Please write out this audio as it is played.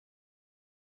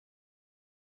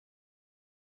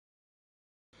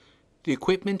The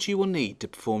equipment you will need to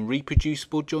perform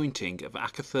reproducible jointing of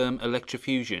acatherm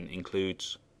electrofusion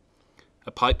includes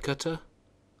a pipe cutter,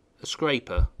 a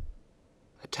scraper,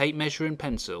 a tape measure and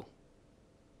pencil,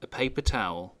 a paper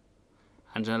towel,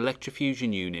 and an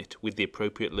electrofusion unit with the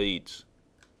appropriate leads.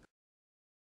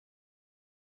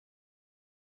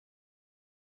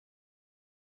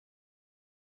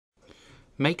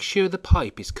 Make sure the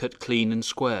pipe is cut clean and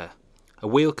square. A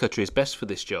wheel cutter is best for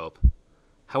this job.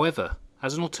 However,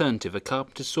 as an alternative, a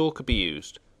carpenter's saw could be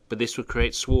used, but this would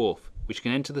create swarf, which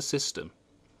can enter the system.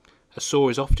 A saw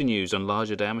is often used on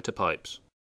larger diameter pipes.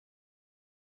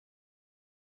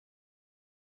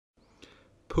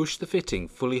 Push the fitting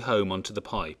fully home onto the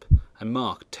pipe and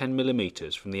mark 10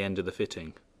 mm from the end of the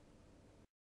fitting.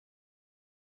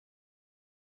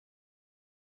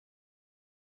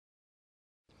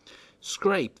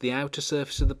 Scrape the outer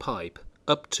surface of the pipe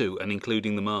up to and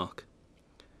including the mark.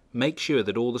 Make sure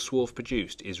that all the swarf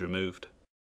produced is removed.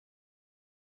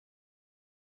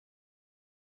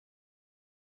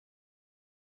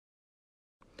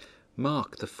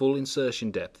 Mark the full insertion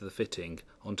depth of the fitting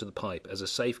onto the pipe as a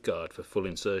safeguard for full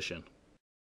insertion.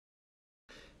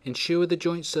 Ensure the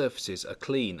joint surfaces are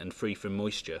clean and free from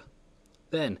moisture.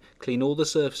 Then clean all the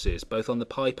surfaces, both on the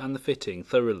pipe and the fitting,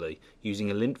 thoroughly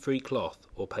using a lint-free cloth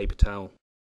or paper towel.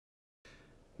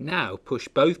 Now push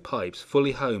both pipes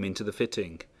fully home into the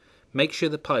fitting. Make sure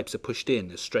the pipes are pushed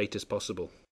in as straight as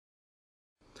possible.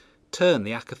 Turn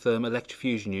the acatherm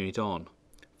electrofusion unit on.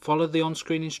 Follow the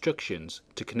on-screen instructions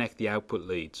to connect the output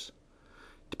leads.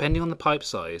 Depending on the pipe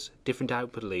size, different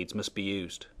output leads must be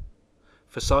used.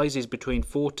 For sizes between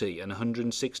 40 and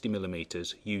 160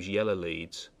 mm, use yellow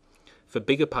leads. For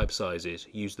bigger pipe sizes,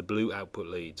 use the blue output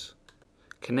leads.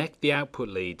 Connect the output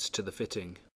leads to the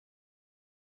fitting.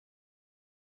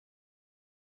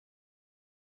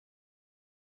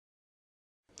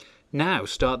 Now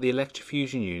start the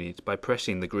electrofusion unit by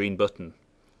pressing the green button.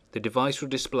 The device will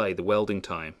display the welding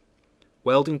time.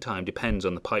 Welding time depends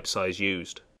on the pipe size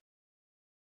used.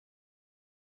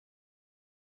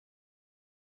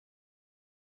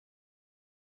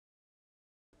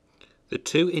 The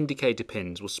two indicator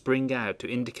pins will spring out to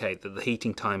indicate that the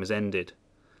heating time has ended.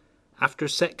 After a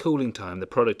set cooling time, the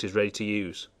product is ready to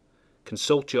use.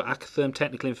 Consult your acatherm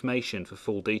technical information for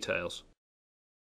full details.